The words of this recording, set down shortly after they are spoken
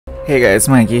Hey guys,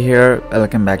 Mikey here.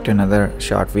 Welcome back to another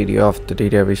short video of the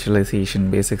data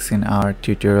visualization basics in our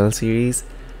tutorial series.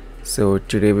 So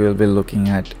today we will be looking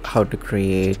at how to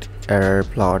create error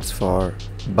plots for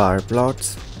bar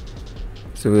plots.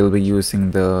 So we'll be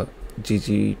using the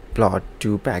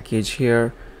ggplot2 package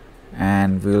here,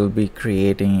 and we'll be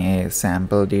creating a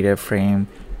sample data frame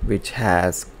which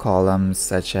has columns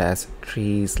such as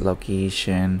trees,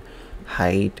 location,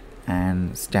 height,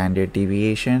 and standard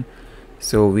deviation.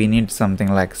 So we need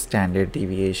something like standard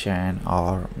deviation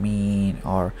or mean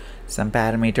or some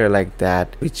parameter like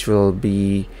that, which will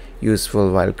be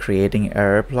useful while creating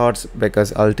error plots,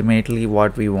 because ultimately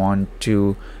what we want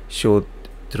to show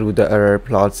through the error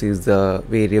plots is the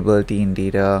variability in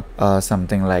data,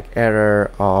 something like error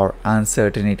or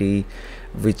uncertainty,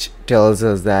 which tells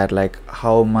us that like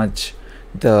how much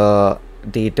the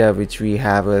data which we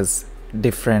have is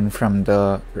different from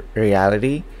the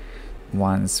reality.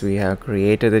 Once we have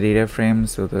created the data frame,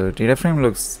 so the data frame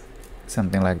looks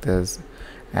something like this.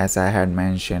 As I had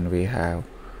mentioned, we have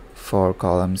 4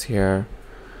 columns here,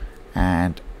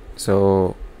 and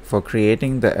so for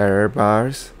creating the error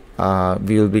bars,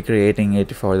 we will be creating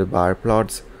it for the bar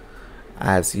plots.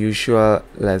 As usual,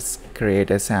 let's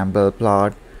create a sample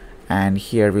plot, and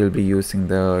here we'll be using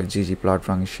the ggplot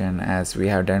function as we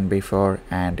have done before,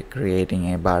 and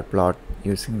creating a bar plot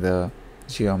using the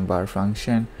geom_bar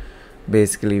function.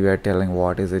 Basically, we are telling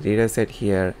what is the data set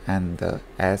here and the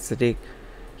aesthetic.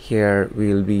 Here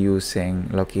we will be using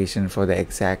location for the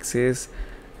x-axis,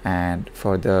 and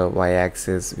for the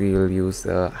y-axis we will use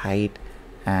the height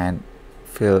and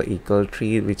fill equal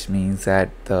tree, which means that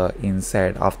the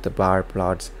inside of the bar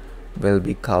plots will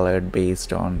be colored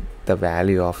based on the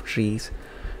value of trees.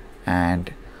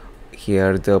 And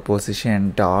here the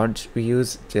position dodge we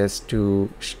use just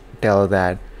to tell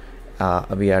that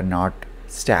we are not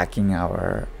stacking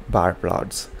our bar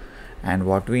plots. And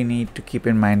what we need to keep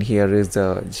in mind here is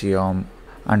the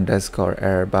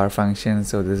geom_error bar function.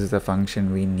 So this is the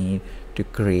function we need to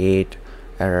create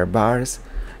error bars,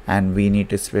 and we need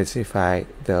to specify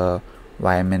the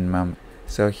y minimum.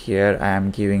 So here I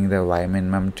am giving the y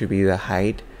minimum to be the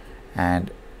height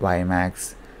and y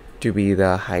max to be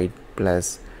the height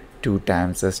plus 2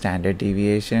 times the standard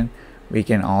deviation. We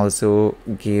can also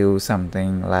give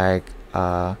something like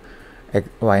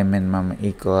y minimum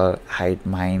equal height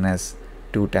minus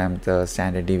 2 times the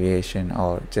standard deviation,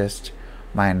 or just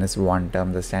minus 1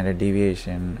 term the standard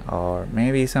deviation, or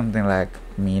maybe something like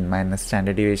mean minus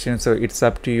standard deviation. So it's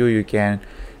up to you. You can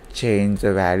change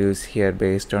the values here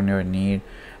based on your need,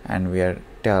 and we are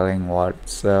telling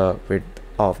what's the width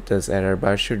of this error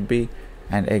bar should be,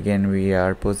 and again we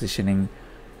are positioning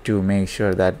to make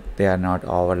sure that they are not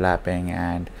overlapping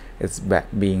and it's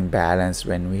being balanced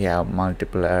when we have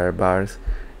multiple error bars,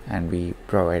 and we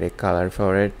provide a color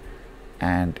for it.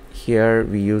 And here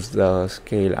we use the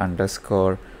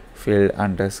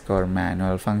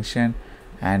scale_fill_manual function,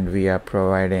 and we are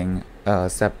providing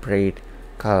separate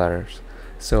colors,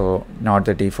 so not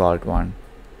the default one.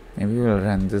 Maybe we'll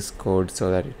run this code so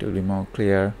that it will be more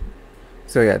clear.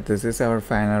 So yeah, this is our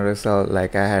final result.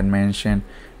 Like I had mentioned,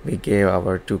 we gave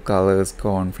our 2 colors,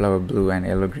 cornflower blue and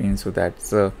yellow green, so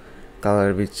that's the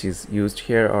color which is used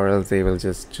here, or else they will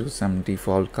just choose some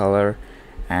default color.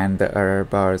 And the error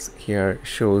bars here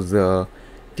shows the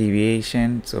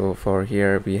deviation. So for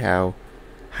here we have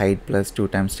height plus 2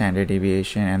 times standard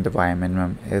deviation, and the y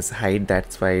minimum is height,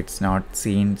 that's why it's not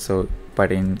seen. So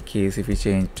but in case if we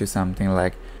change to something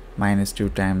like minus 2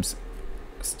 times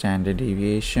standard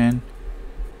deviation,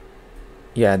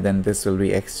 yeah, then this will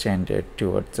be extended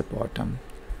towards the bottom.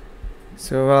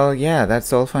 So well, yeah,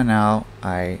 that's all for now.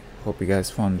 I hope you guys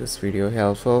found this video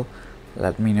helpful.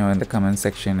 Let me know in the comment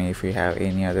section if you have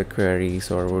any other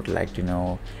queries or would like to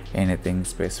know anything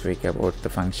specific about the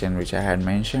function which I had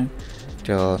mentioned.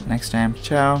 Till next time,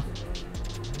 ciao.